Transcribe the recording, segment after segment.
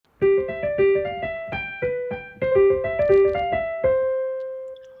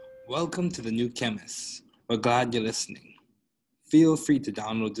Welcome to the new Chemist. We're glad you're listening. Feel free to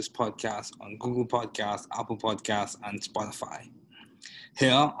download this podcast on Google Podcasts, Apple Podcasts, and Spotify.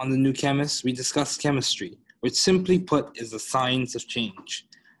 Here on the new Chemist, we discuss chemistry, which simply put is the science of change,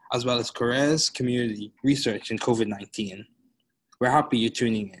 as well as careers, community, research, and COVID-19. We're happy you're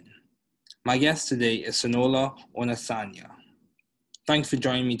tuning in. My guest today is Sonola Onasanya. Thanks for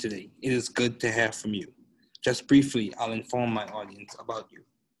joining me today. It is good to hear from you. Just briefly, I'll inform my audience about you.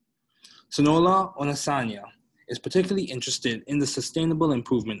 Sonola Onasanya is particularly interested in the sustainable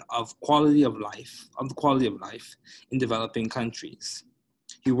improvement of the quality of life in developing countries.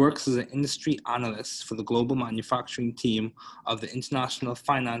 He works as an industry analyst for the global manufacturing team of the International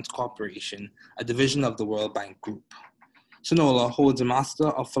Finance Corporation, a division of the World Bank Group. Sonola holds a Master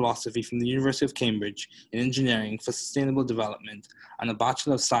of Philosophy from the University of Cambridge in Engineering for Sustainable Development and a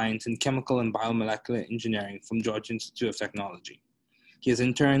Bachelor of Science in Chemical and Biomolecular Engineering from Georgia Institute of Technology. He has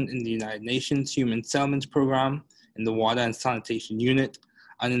interned in the United Nations Human Settlements Program, in the Water and Sanitation Unit,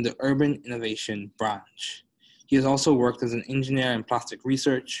 and in the Urban Innovation Branch. He has also worked as an engineer in plastic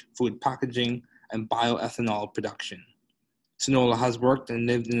research, food packaging, and bioethanol production. Sonola has worked and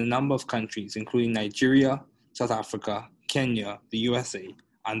lived in a number of countries, including Nigeria, South Africa, Kenya, the USA,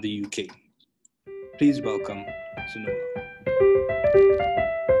 and the UK. Please welcome Sonola.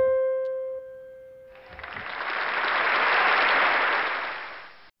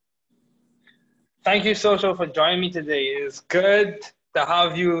 Thank you, Social, for joining me today. It's good to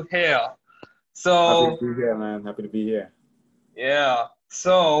have you here. Happy to be here, man. Happy to be here. Yeah.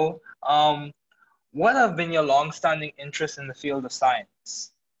 So, what have been your long-standing interests in the field of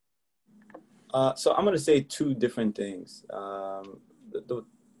science? So I'm going to say two different things.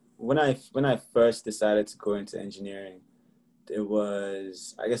 When I first decided to go into engineering, it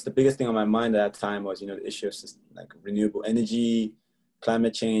was, I guess the biggest thing on my mind at that time was, the issue of like renewable energy.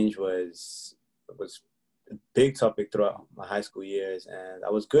 Climate change was a big topic throughout my high school years, and I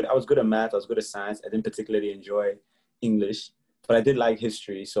was good at math. I was good at science. I didn't particularly enjoy English, but I did like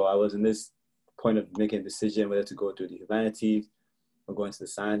history. So I was in this point of making a decision whether to go through the humanities or go into the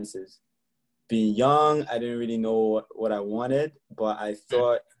sciences. Being young, I didn't really know what I wanted, but I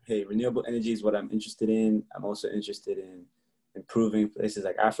thought, hey, renewable energy is what I'm interested in. I'm also interested in improving places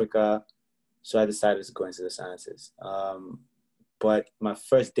like Africa. So I decided to go into the sciences. But my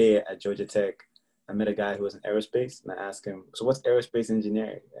first day at Georgia Tech, I met a guy who was in aerospace, and I asked him, so what's aerospace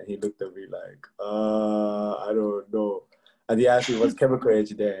engineering? And he looked at me like, I don't know. And he asked me, what's chemical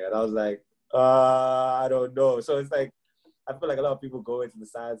engineering? And I was like, I don't know. So it's like, I feel like a lot of people go into the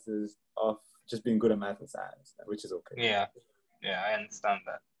sciences of just being good at math and science, which is okay. Yeah, I understand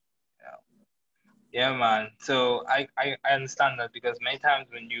that. Yeah, man. So I understand that because many times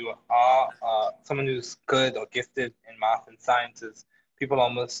when you are someone who's good or gifted in math and sciences, people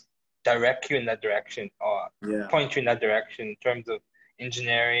almost direct you in that direction or point you in that direction in terms of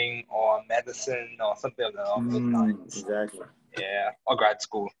engineering or medicine or something of those lines. Exactly. Yeah, or grad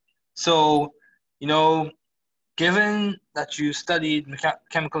school. So, given that you studied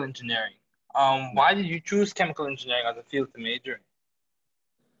chemical engineering, why did you choose chemical engineering as a field to major in?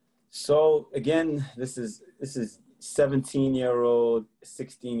 So again, this is 17-year-old,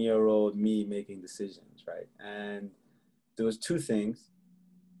 16-year-old me making decisions, right? And there was two things.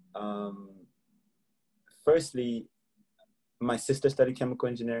 Firstly, my sister studied chemical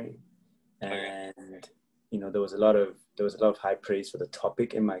engineering, and there was a lot of high praise for the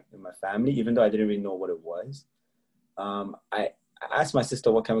topic in my family, even though I didn't really know what it was. I asked my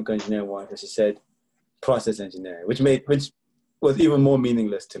sister what chemical engineering was, and she said process engineering, which was even more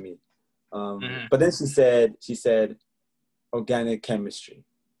meaningless to me. But then she said organic chemistry.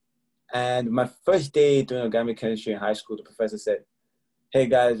 And my first day doing organic chemistry in high school, the professor said, hey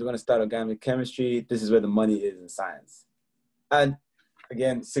guys, we're going to start organic chemistry. This is where the money is in science. And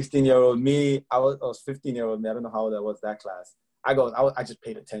again, 16-year-old me, I was 15-year-old me. I don't know how old I was that class. I just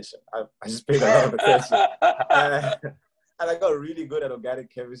paid attention. I just paid a lot of attention. And I got really good at organic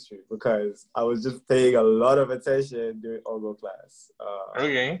chemistry because I was just paying a lot of attention during Orgo class.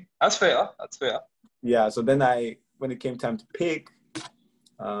 Okay, that's fair. Yeah, so then when it came time to pick,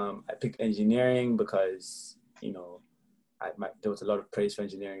 I picked engineering because, there was a lot of praise for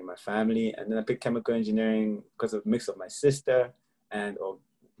engineering in my family. And then I picked chemical engineering because of a mix of my sister and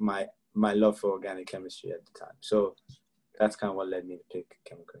my love for organic chemistry at the time. So that's kind of what led me to pick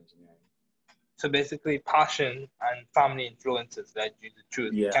chemical engineering. So basically passion and family influences led you to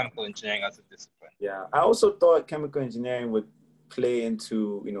choose chemical engineering as a discipline. Yeah, I also thought chemical engineering would play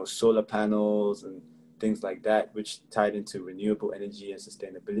into, solar panels and things like that, which tied into renewable energy and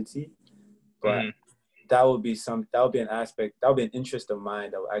sustainability. But that would be an aspect, that would be an interest of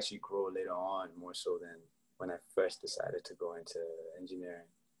mine that will actually grow later on, more so than when I first decided to go into engineering.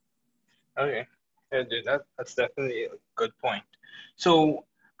 Okay. Yeah, dude, that's definitely a good point. So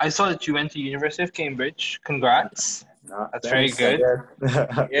I saw that you went to University of Cambridge. Congrats. That's very Thanks, I good. guess.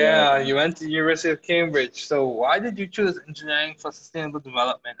 Yeah, Yeah, thanks. you went to University of Cambridge. So why did you choose engineering for sustainable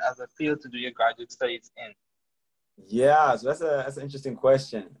development as a field to do your graduate studies in? Yeah, so that's an interesting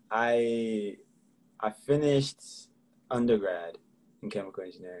question. I finished undergrad in chemical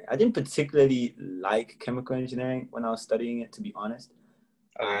engineering. I didn't particularly like chemical engineering when I was studying it, to be honest.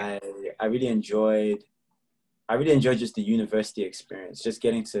 Okay. I I really enjoyed I really enjoyed just the university experience, just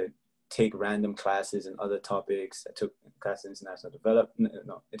getting to take random classes and other topics. I took classes in international development,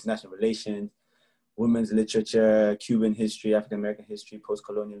 no, international relations, women's literature, Cuban history, African American history,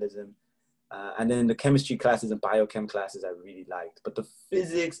 post-colonialism. And then the chemistry classes and biochem classes I really liked. But the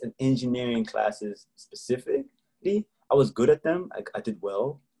physics and engineering classes specifically, I was good at them. I did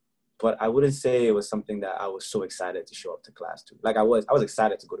well, but I wouldn't say it was something that I was so excited to show up to class to. Like I was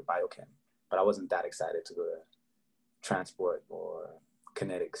excited to go to biochem, but I wasn't that excited to go to transport or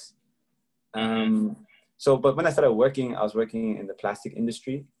kinetics. Mm-hmm. But when I started working, I was working in the plastic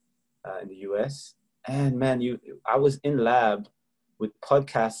industry in the US. And man, I was in lab with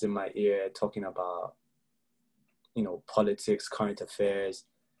podcasts in my ear talking about, politics, current affairs.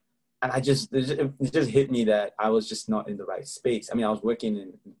 And it just hit me that I was just not in the right space. I mean, I was working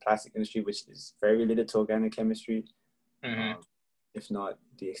in the plastic industry, which is very related to organic chemistry, Mm-hmm. if not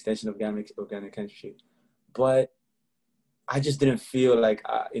the extension of organic chemistry. But I just didn't feel like,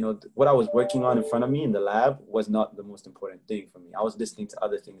 what I was working on in front of me in the lab was not the most important thing for me. I was listening to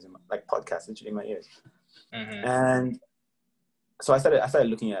other things like podcasts, literally in my ears. Mm-hmm. And so I started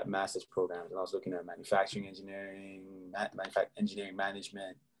looking at master's programs, and I was looking at manufacturing engineering, engineering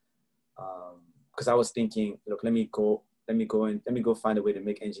management, because I was thinking, look, let me go find a way to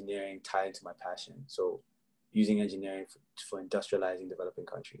make engineering tie into my passion. So using engineering for industrializing developing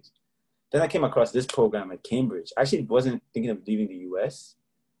countries. Then I came across this program at Cambridge. I actually wasn't thinking of leaving the US,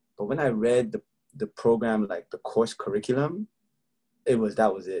 but when I read the program, like the course curriculum, that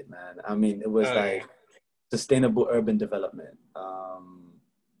was it, man. I mean, it was Okay. like sustainable urban development,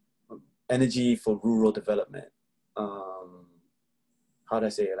 energy for rural development, how do I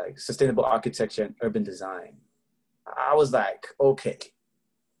say it? Like sustainable architecture and urban design. I was like, okay,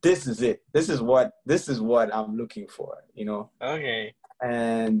 this is it. This is what I'm looking for. Okay.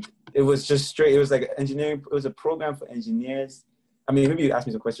 And it was just straight. It was like engineering. It was a program for engineers. I mean, maybe you ask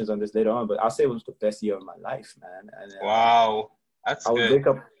me some questions on this later on, but I'll say it was the best year of my life, man. And Wow. That's I would good. wake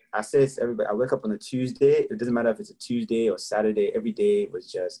up. I say this to everybody. I wake up on a Tuesday. It doesn't matter if it's a Tuesday or Saturday. Every day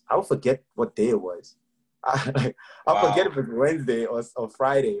was just. I would forget what day it was. I'll forget Wow. if it's Wednesday or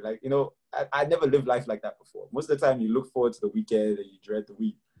Friday. Like I never lived life like that before. Most of the time, you look forward to the weekend and you dread the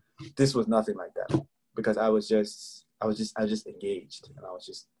week. This was nothing like that because I was just engaged, and I was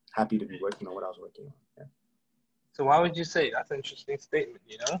just happy to be working on what I was working on. Yeah. So why would you say that's an interesting statement,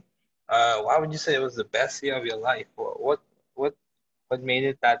 you know? Why would you say it was the best year of your life? What what made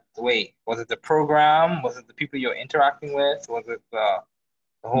it that way? Was it the program? Was it the people you're interacting with? Was it the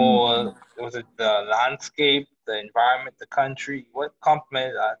Mm-hmm. whole, was it the landscape, the environment, the country? What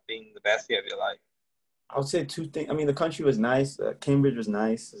complemented that being the best year of your life? I would say two things. I mean, the country was nice. Cambridge was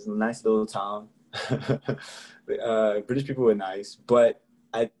nice. It's a nice little town. British people were nice, but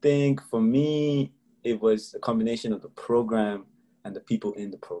I think for me, it was a combination of the program and the people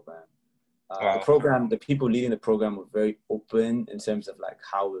in the program. Wow. The people leading the program were very open in terms of like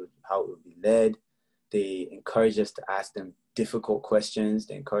how it would be led. They encouraged us to ask them difficult questions.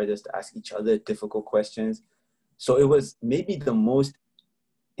 They encouraged us to ask each other difficult questions. So it was maybe the most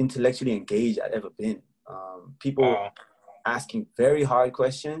intellectually engaged I'd ever been. People Wow. asking very hard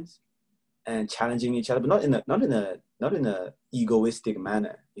questions and challenging each other, but not in a egoistic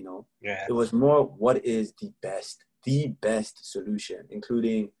manner. It Yes. was more what is the best solution,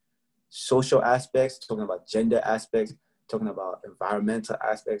 including social aspects, talking about gender aspects, talking about environmental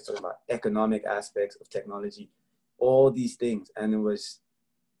aspects, talking about economic aspects of technology, all these things. And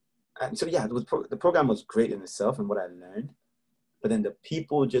so yeah, the program was great in itself and what I learned. But then the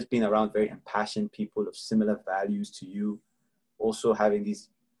people just being around very impassioned people of similar values to you, also having these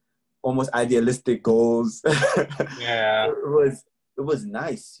almost idealistic goals. Yeah. It was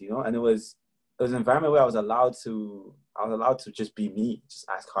nice, and it was an environment where I was allowed to just be me, just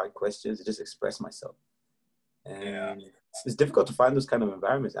ask hard questions, and just express myself. Yeah. And it's difficult to find those kind of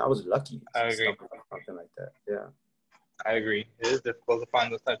environments. I was lucky I to agree. stumble on something like that. Yeah. I agree. It is difficult to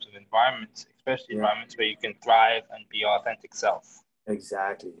find those types of environments, especially Yeah. environments where you can thrive and be your authentic self.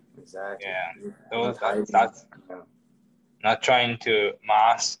 Exactly. Yeah. So Not hiding. that's Yeah. not trying to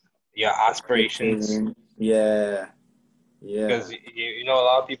mask your Fit aspirations, in. Yeah. Yeah. because you know a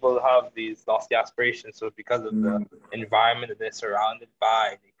lot of people have these lofty aspirations. So because of the Mm, environment that they're surrounded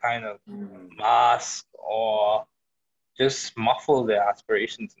by, they kind of mm. mask or just muffle their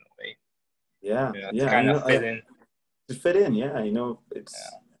aspirations in a way, Yeah. to Yeah. And kind of fit in. to fit in, yeah, it's,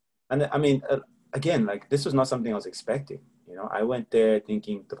 Yeah. and I mean, again, like this was not something I was expecting. I went there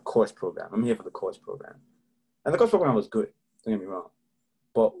thinking the course program. I'm here for the course program, and the course program was good. Don't get me wrong,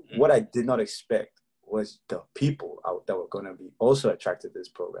 but what I did not expect was the people out that were going to be also attracted to this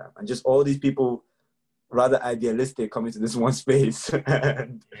program, and just all these people rather idealistic coming to this one space.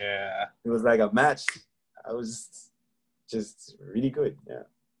 And Yeah. it was like a match. I was just really good. Yeah.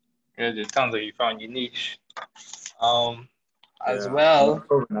 Good. It sounds like you found your niche. Um, as Yeah. well. It's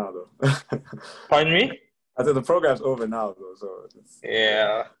over now though. Pardon me? I said the program's over now though, so yeah.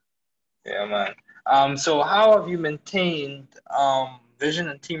 Yeah. Yeah, man. So how have you maintained vision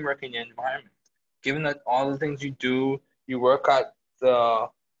and teamwork in your environment? Given that all the things you do, you work at the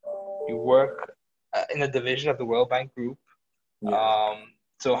you work in a division of the World Bank Group. Yeah.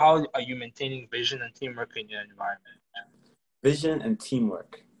 So how are you maintaining vision and teamwork in your environment? Vision and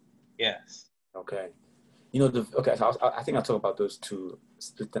teamwork. Yes. Okay. Okay. So I think I'll talk about those two.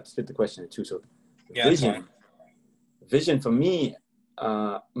 Split the question in two. So, Yeah, that's fine. vision. Vision for me.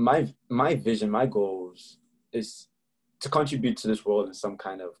 My vision, my goals is to contribute to this world in some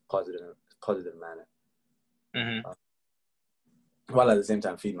kind of positive manner, Mm-hmm. while at the same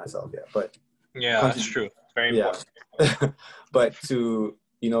time feed myself. Yeah, but Yeah, that's contribute. true. It's very Yeah, important. but to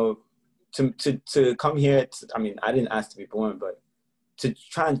come here. I mean, I didn't ask to be born, but to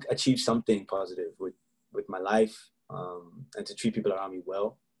try and achieve something positive with my life, and to treat people around me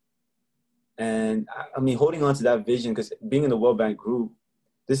well. And I mean, holding on to that vision, because being in the World Bank Group,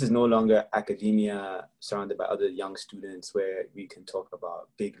 this is no longer academia surrounded by other young students where we can talk about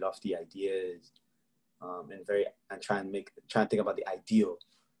big, lofty ideas, and try and think about the ideal.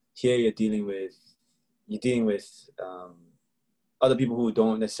 Here, you're dealing with other people who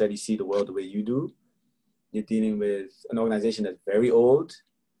don't necessarily see the world the way you do. You're dealing with an organization that's very old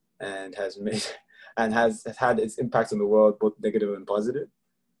and has made and has had its impacts on the world, both negative and positive.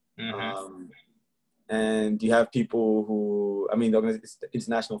 Mm-hmm. Um, and you have people who, I mean, it's the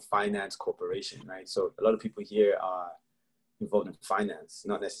International Finance Corporation, right? So a lot of people here are involved in finance,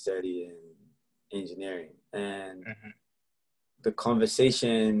 not necessarily in engineering. And Mm-hmm. the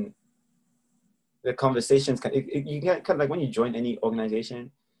conversation, the conversations, you get kind of like when you join any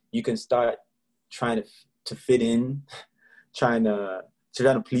organization, you can start trying to fit in, trying to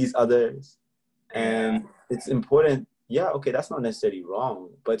please others, Yeah. and it's important. Yeah, okay, that's not necessarily wrong,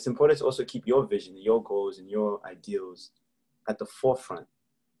 but it's important to also keep your vision, your goals, and your ideals at the forefront.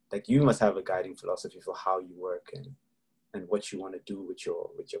 Like you must have a guiding philosophy for how you work and what you want to do with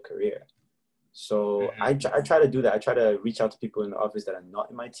your career. So Mm-hmm. I try to do that. I try to reach out to people in the office that are not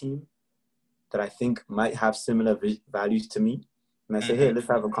in my team that I think might have similar values to me. And I say, hey, Mm-hmm. let's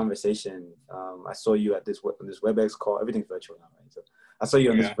have a conversation. I saw you at this WebEx call. Everything's virtual now, right? So I saw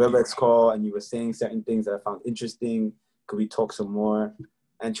you on this Yeah. WebEx call, and you were saying certain things that I found interesting. Could we talk some more?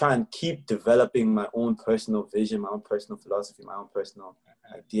 And try and keep developing my own personal vision, my own personal philosophy, my own personal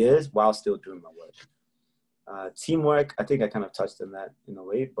ideas while still doing my work. Teamwork, I think I kind of touched on that in a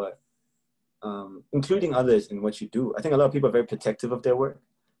way, but including others in what you do. I think a lot of people are very protective of their work.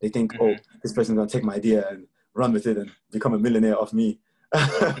 They think, oh, Mm-hmm. this person's gonna take my idea and run with it and become a millionaire off me.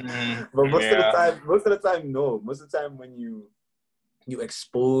 Mm-hmm. But Yeah. most of the time, no. Most of the time, when you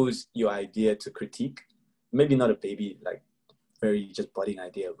expose your idea to critique, maybe not a baby like very just budding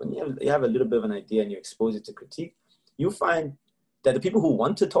idea, but you have a little bit of an idea and you expose it to critique, you find that the people who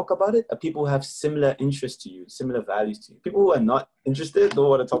want to talk about it are people who have similar interests to you, similar values to you. People who are not interested don't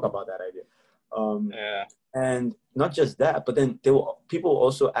want to talk about that idea. Um, Yeah. and not just that, but then people will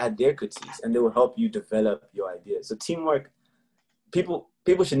also add their critiques and they will help you develop your ideas. So teamwork,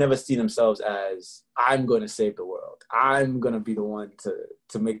 people should never see themselves as I'm going to save the world. I'm going to be the one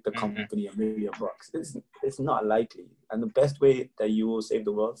to make the Mm-hmm. company $1 million. It's not likely. And the best way that you will save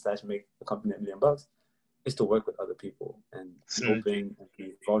the world / make the company $1 million is to work with other people and be Synergy. open and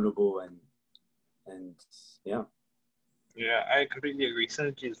be vulnerable and yeah. Yeah, I completely agree.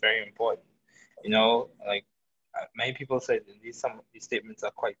 Synergy is very important. Like many people say that some of these statements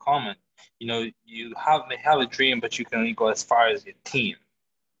are quite common. You may have a dream, but you can only go as far as your team.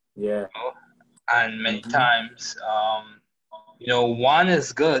 Yeah. You know? And many Mm-hmm. times, one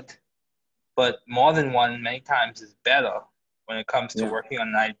is good, but more than one many times is better when it comes to Yeah. working on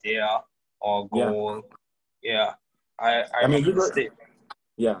an idea or Yeah. goal. Yeah. I I mean, remember the state.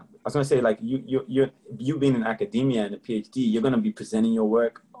 yeah, I was gonna say, like, you being in academia and a PhD, you're gonna be presenting your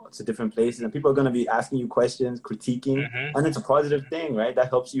work to different places, and people are gonna be asking you questions, critiquing, Mm-hmm. and it's a positive thing, right? That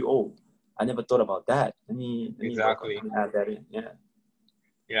helps you. Oh, I never thought about that. Let me work on, Exactly. let me add that in. Yeah.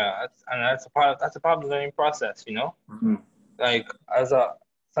 Yeah, that's a part of the learning process, you know? Mm-hmm. Like as a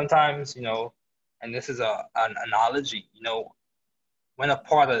sometimes, you know, and this is an analogy, you know, when a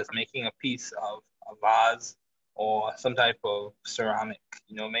potter is making a piece of a vase or some type of ceramic,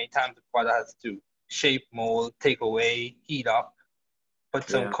 you know, many times the potter has to shape, mold, take away, heat up, put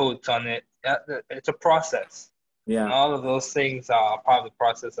some Yeah. coats on it. It's a process. And Yeah. all of those things are part of the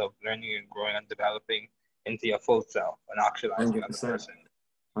process of learning and growing and developing into your full self and actualizing Hundred as a percent. person.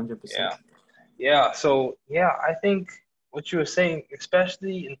 100%. Yeah. Yeah. So, yeah, I think what you were saying,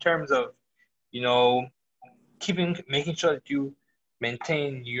 especially in terms of, you know, making sure that you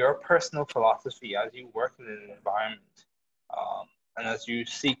maintain your personal philosophy as you work in an environment, um, and as you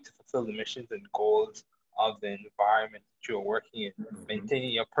seek to fulfill the missions and goals of the environment that you're working in, Mm-hmm.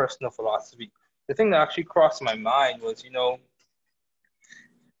 maintaining your personal philosophy. The thing that actually crossed my mind was, you know,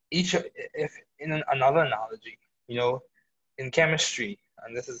 if in another analogy, you know, in chemistry,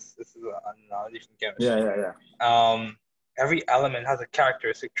 and this is an analogy from Yeah. chemistry. Yeah. Yeah. Um, every element has a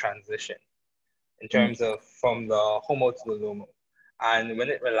characteristic transition in Mm. terms of from the homo to the lumo. And when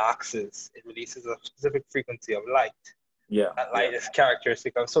it relaxes, it releases a specific frequency of light. Yeah. That Yeah. light is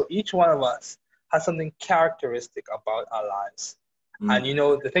characteristic of. So each one of us has something characteristic about our lives. And Mm. you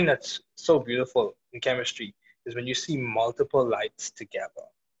know, the thing that's so beautiful in chemistry is when you see multiple lights together.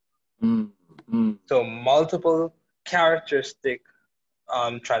 Mm. Mm. So multiple characteristic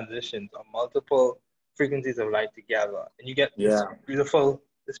transitions or multiple frequencies of light together, and you get Yeah. this Spectrum. beautiful,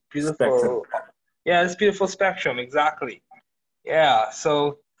 yeah, this beautiful spectrum. Exactly. Yeah.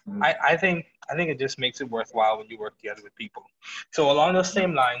 So Mm. I think it just makes it worthwhile when you work together with people. So along those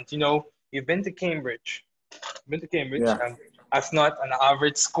same lines, you know, you've been to Cambridge. Been to Cambridge, Yeah. and that's not an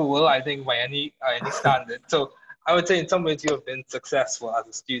average school, I think, by any standard. So I would say in some ways you have been successful as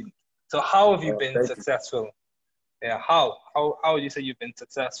a student. So how have you Oh, been thank you. successful? Yeah, how would you say you've been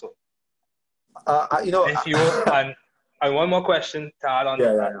successful? You know, If you and one more question to add on to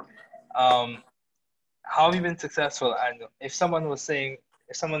yeah, yeah, that. yeah. How have you been successful? And if someone listening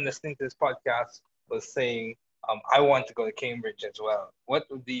to this podcast was saying, I want to go to Cambridge as well, what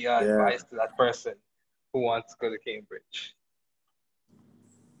would be your Yeah. advice to that person who wants to go to Cambridge?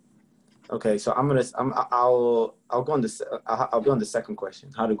 Okay, so I'll go on this. I'll be on the second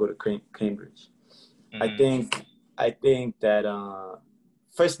question. How to go to Cambridge? I Mm-hmm. think I think that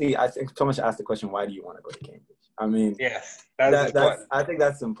firstly, I think Thomas asked the question, why do you want to go to Cambridge? I mean, Yes, that is that's important. I think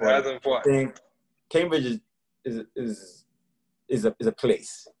that's That is important. I important. think Cambridge is a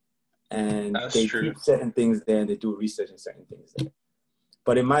place, and That's they true. teach certain things there, and they do research in certain things there.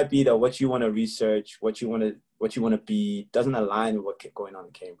 But it might be that what you want to research, what you want to be, doesn't align with what's going on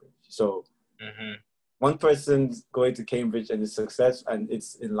in Cambridge. So Mm-hmm. one person's going to Cambridge and is success and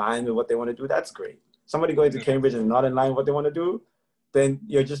it's in line with what they want to do, that's great. Somebody going to Cambridge and not in line with what they want to do, then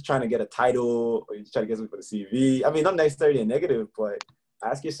you're just trying to get a title or you're trying to get something for the CV. I mean, not necessarily a negative, but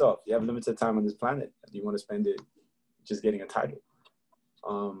ask yourself, you have limited time on this planet. Do you want to spend it just getting a title?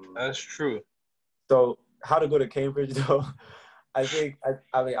 That's true. So how to go to Cambridge though? I mean,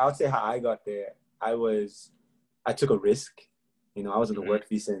 I'll say how I got there. I took a risk. You know, I was on the Mm-hmm. work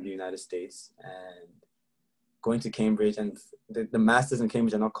visa in the United States and going to Cambridge, and the masters in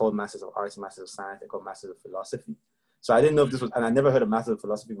Cambridge are not called Masters of Arts, Masters of Science, they're called Masters of Philosophy. So I didn't know if this was, and I never heard of Masters of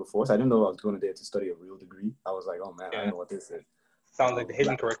Philosophy before, so I didn't know I was going there to study a real degree. I was like, oh man, I don't Yeah, know what this is. sounds like the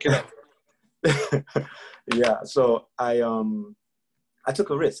hidden curriculum. Yeah, so I took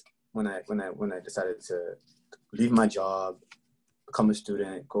a risk when I decided to leave my job, become a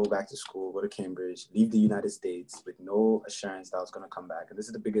student, go back to school, go to Cambridge, leave the United States with no assurance that I was going to come back. And this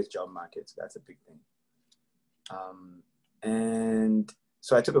is the biggest job market, so that's a big thing. And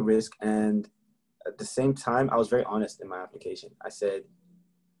so I took a risk, and at the same time, I was very honest in my application. I said,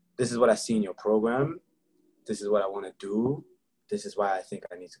 this is what I see in your program. This is what I want to do. This is why I think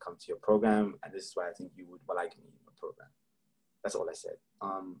I need to come to your program. And this is why I think you would like me in your program. That's all I said.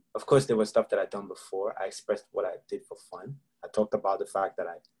 Of course, there was stuff that I'd done before. I expressed what I did for fun. I talked about the fact that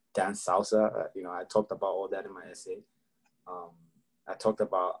I danced salsa. I talked about all that in my essay. I talked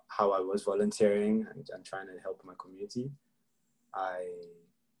about how I was volunteering and trying to help my community.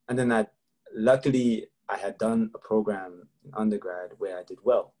 Luckily, I had done a program in undergrad where I did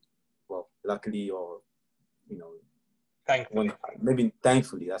well. Well, luckily, or Thankfully. maybe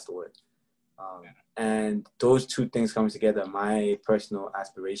thankfully, that's the word. And those two things coming together, my personal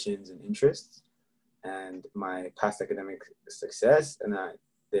aspirations and interests, and my past academic success, and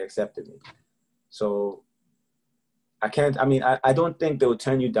they accepted me. So I don't think they'll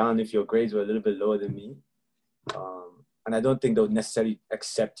turn you down if your grades were a little bit lower than me. And I don't think they'll necessarily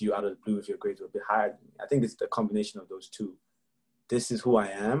accept you out of the blue if your grades were a bit higher than me. I think it's the combination of those two. This is who I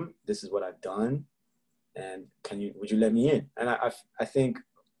am. This is what I've done. And would you let me in? And I think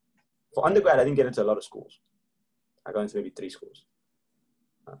for undergrad, I didn't get into a lot of schools. I got into maybe 3 schools.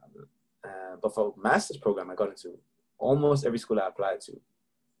 But for master's program, I got into almost every school I applied to.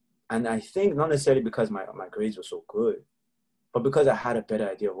 And I think not necessarily because my grades were so good, but because I had a better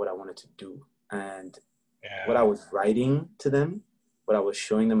idea of what I wanted to do. And what I was writing to them, what I was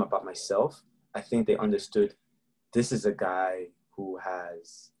showing them about myself, I think they understood this is a guy who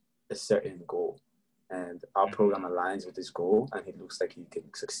has a certain goal. And our program aligns with his goal, and he looks like he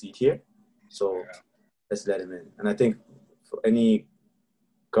can succeed here. So let's let him in. And I think for any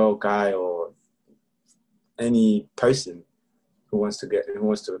girl, guy, or any person who wants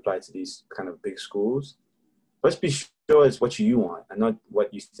to apply to these kind of big schools, let's be sure it's what you want and not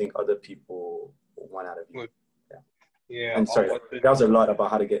what you think other people want out of you. Yeah. And sorry, that was a lot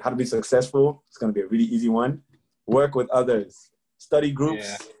about how to be successful. It's going to be a really easy one. Work with others, study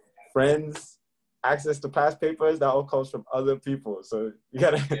groups, friends, access to past papers. That all comes from other people. So you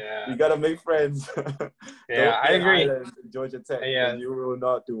gotta make friends. I agree. Georgia Tech, you will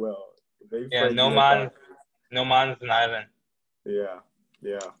not do well. No man's an island. Yeah.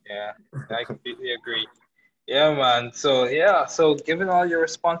 I completely agree. Yeah, man. So given all your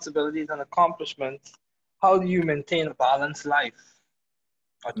responsibilities and accomplishments, how do you maintain a balanced life?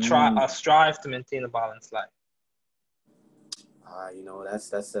 Or strive to maintain a balanced life?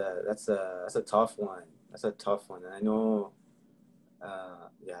 That's a tough one. That's a tough one. And I know,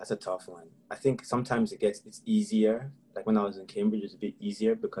 that's a tough one. I think sometimes it's easier. Like when I was in Cambridge, it's a bit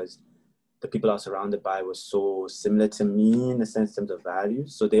easier because the people I was surrounded by were so similar to me in the sense in terms of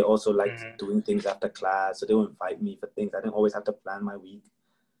values. So they also liked doing things after class. So they would invite me for things. I didn't always have to plan my week.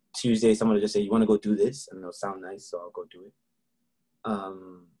 Tuesday, someone would just say, "You want to go do this?" And it'll sound nice, so I'll go do it.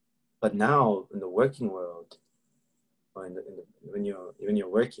 But now in the working world, or when you're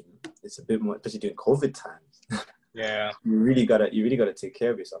working, it's a bit more, especially during COVID times. You really gotta take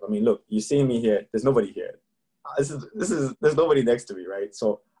care of yourself. I mean, look, you see me here. There's nobody here. There's nobody next to me, right?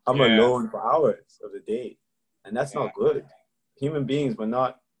 So I'm alone for hours of the day, and that's not good. Human beings, we're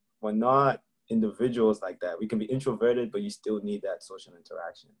not individuals like that. We can be introverted, but you still need that social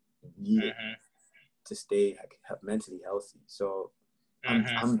interaction. You need it to stay mentally healthy. So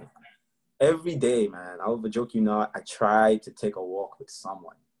I'm every day, man, I will joke you not, I try to take a walk with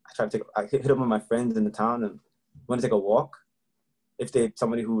someone. I hit up with my friends in the town and want to take a walk. If they're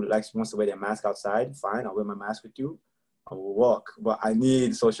somebody who wants to wear their mask outside, fine, I'll wear my mask with you. I will walk, but I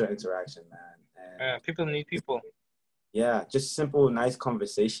need social interaction, man. And people need people. Yeah, just simple, nice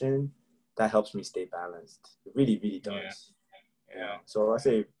conversation that helps me stay balanced. It really, really does. So I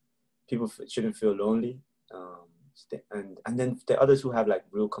say people shouldn't feel lonely. And then there are others who have like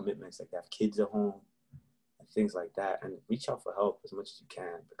real commitments, like they have kids at home and things like that, and reach out for help as much as you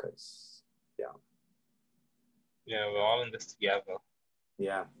can because we're all in this together.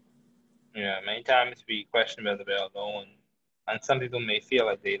 Many times we question whether we're alone, and some people may feel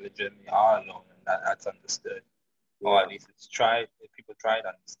like they legitimately are alone, and that's understood, or at least people try to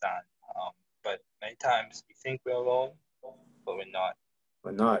understand. But many times we think we're alone, but we're not.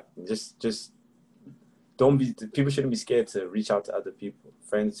 Just people shouldn't be scared to reach out to other people,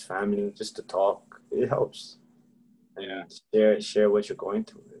 friends, family, just to talk. It helps. And share what you're going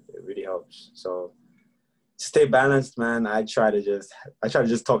through. It really helps. So stay balanced, man. I try to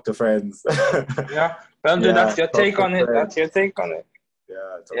just talk to friends. Well, dude, that's your take on it. That's your take on it.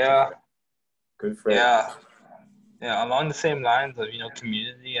 Good friend. Along the same lines of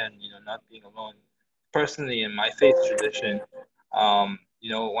community and not being alone. Personally, in my faith tradition, one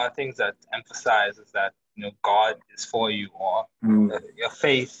of the things that emphasizes that God is for you, or your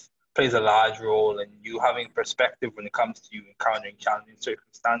faith plays a large role in you having perspective when it comes to you encountering challenging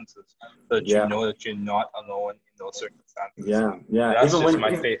circumstances, so that you know that you're not alone in those circumstances. That's even just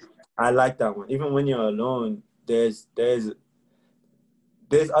my faith. I like that one. Even when you're alone, there's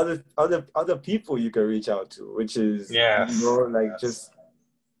other people you can reach out to, which is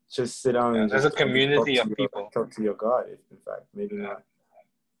just sit down and there's just a community of people. Talk to your God, in fact, maybe not.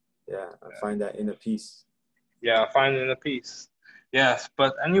 I find that inner peace. Find inner peace. Yes,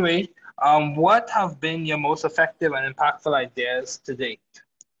 but anyway, what have been your most effective and impactful ideas to date?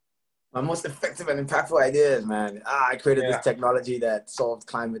 My most effective and impactful ideas, man. I created this technology that solved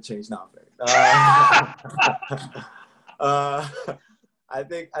climate change now. I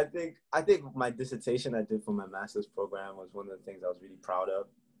think my dissertation I did for my master's program was one of the things I was really proud of.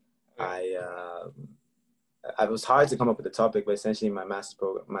 I was hard to come up with the topic, but essentially my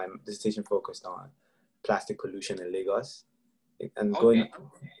dissertation focused on plastic pollution in Lagos, and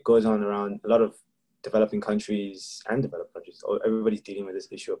goes on around a lot of developing countries and developed countries. Everybody's dealing with this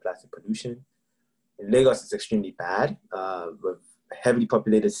issue of plastic pollution. In Lagos, it's extremely bad. With a heavily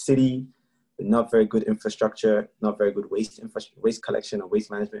populated city, with not very good infrastructure, not very good waste collection and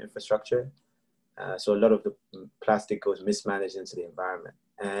waste management infrastructure. So a lot of the plastic goes mismanaged into the environment.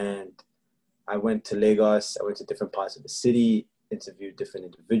 And I went to Lagos. I went to different parts of the city, interviewed different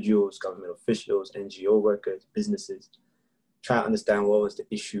individuals, government officials, NGO workers, businesses, trying to understand what was the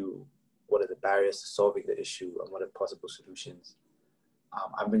issue, what are the barriers to solving the issue, and what are possible solutions.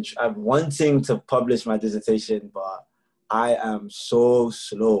 I'm wanting to publish my dissertation, but I am so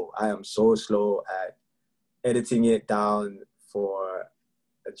slow. I am so slow at editing it down for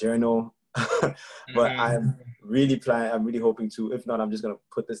a journal. But I'm really planning, I'm really hoping to. If not, I'm just going to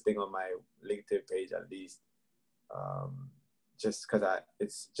put this thing on my LinkedIn page at least. Just because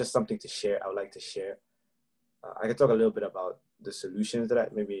it's just something to share. I would like to share. I can talk a little bit about the solutions that I'll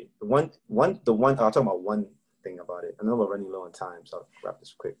talk about one thing about it. I know we're running low on time, so I'll wrap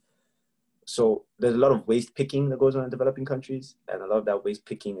this quick. So there's a lot of waste picking that goes on in developing countries, and a lot of that waste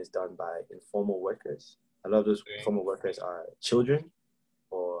picking is done by informal workers. A lot of those informal workers are children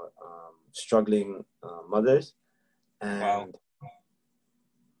or struggling mothers, and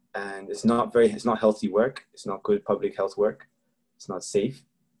it's not healthy work. It's not good public health work. It's not safe.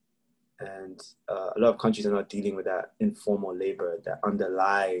 And a lot of countries are not dealing with that informal labor that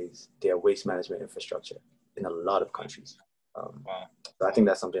underlies their waste management infrastructure in a lot of countries. So I think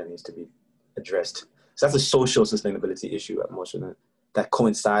that's something that needs to be addressed. So that's a social sustainability issue that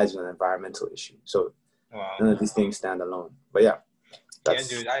coincides with an environmental issue. So none of these things stand alone. But yeah.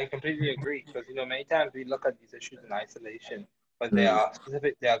 Dude, I completely agree. Because, many times we look at these issues in isolation, but there are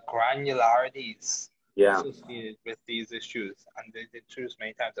granularities associated with these issues, and the issues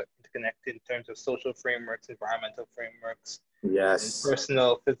many times are interconnected in terms of social frameworks, environmental frameworks,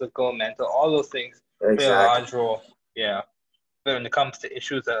 personal, physical, mental, all those things play a large role. But when it comes to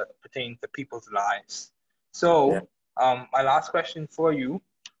issues that pertain to people's lives. So, my last question for you: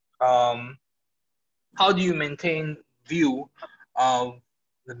 how do you maintain view of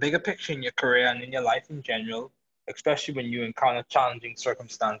the bigger picture in your career and in your life in general, especially when you encounter challenging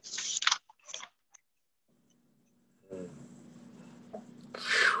circumstances?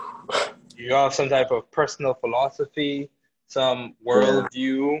 You have some type of personal philosophy, some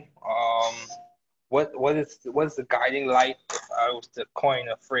worldview. What is the guiding light? If I was to coin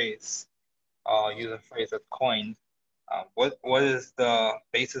a phrase, use a phrase that's coined. What is the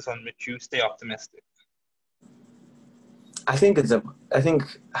basis on which you stay optimistic? I think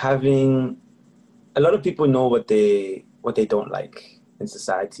having a lot of people know what they don't like in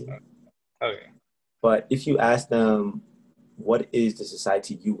society. Okay. But if you ask them, what is the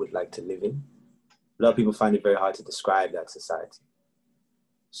society you would like to live in? A lot of people find it very hard to describe that society.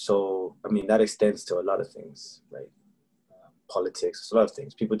 So, I mean, that extends to a lot of things, right? Politics, a lot of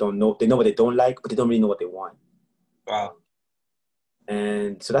things. People don't know. They know what they don't like, but they don't really know what they want. Wow.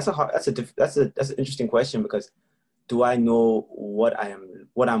 And so that's an interesting question, because do I know what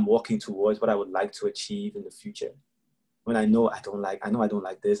I'm walking towards, what I would like to achieve in the future? When I know I don't like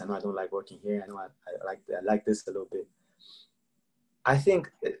this, I know I don't like working here, I know I like this a little bit. I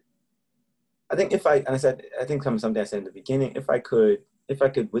think something I said in the beginning, if I could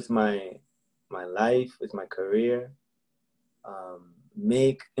with my life, with my career,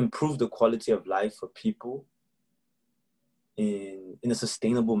 improve the quality of life for people in a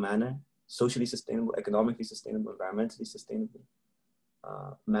sustainable manner, socially sustainable, economically sustainable, environmentally sustainable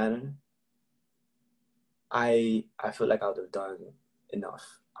manner, I feel like I would have done enough.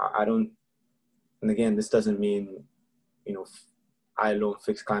 I don't, and again, this doesn't mean, I alone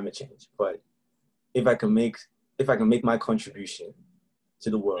fix climate change, but if I can make my contribution to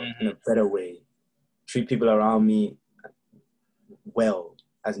the world in a better way, treat people around me well,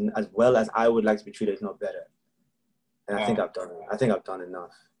 as well as I would like to be treated, if not better. And I think I've done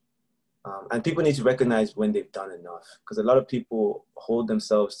enough. And people need to recognize when they've done enough, because a lot of people hold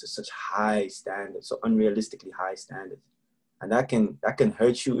themselves to such high standards, so unrealistically high standards, and that can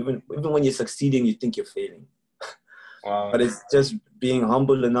hurt you. Even when you're succeeding, you think you're failing. But it's just being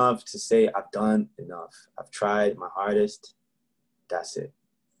humble enough to say, I've done enough. I've tried my hardest. That's it,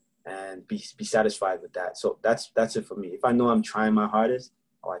 and be satisfied with that. So that's it for me. If I know I'm trying my hardest,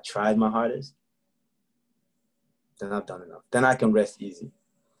 or I tried my hardest, then I've done enough. Then I can rest easy.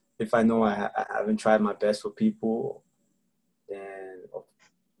 If I know I haven't tried my best for people, then, or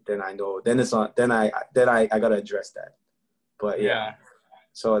then I know. Then it's on. Then I gotta address that. But yeah.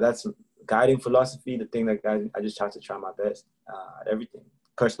 So that's guiding philosophy. The thing that I just try my best at everything,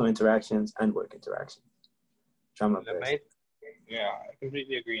 personal interactions and work interactions. Try my best. I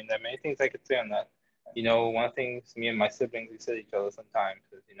completely agree. And there are many things I could say on that. You know, one of the things me and my siblings, we say to each other sometimes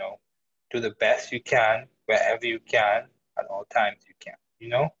is, you know, do the best you can wherever you can at all times you can. You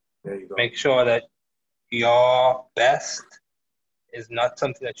know, There you go. make sure that your best is not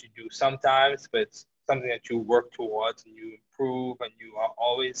something that you do sometimes, but it's something that you work towards and you improve and you are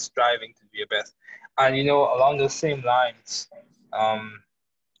always striving to be your best. And, you know, along those same lines,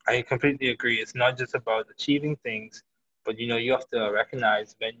 I completely agree. It's not just about achieving things, but you know, you have to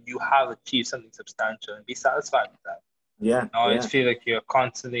recognize when you have achieved something substantial and be satisfied with that. Yeah. I always feel like you're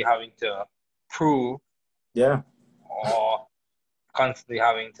constantly having to prove, or constantly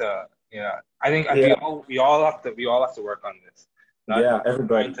having to, I think we all have to work on this.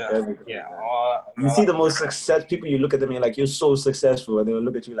 Everybody. You see the most success people, you look at them and you're like, you're so successful, and they'll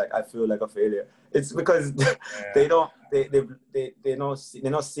look at you like, I feel like a failure. It's because they're not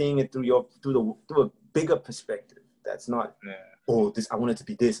seeing it through a bigger perspective. That's not this, I want it to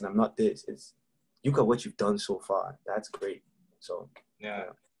be this and I'm not this. It's, you got what you've done so far. That's great. So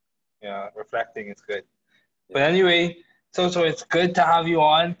reflecting is good. But anyway, so it's good to have you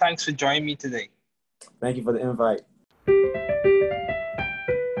on. Thanks for joining me today. Thank you for the invite.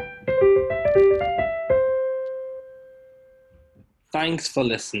 Thanks for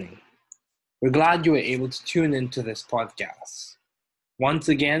listening. We're glad you were able to tune into this podcast. Once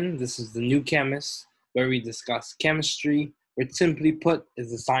again, this is The New Chemist, where we discuss chemistry, which simply put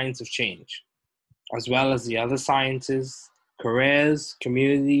is the science of change, as well as the other sciences, careers,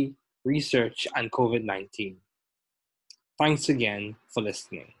 community, research, and COVID-19. Thanks again for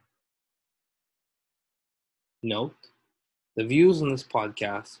listening. Note, the views on this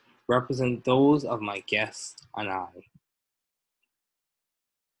podcast represent those of my guests and I.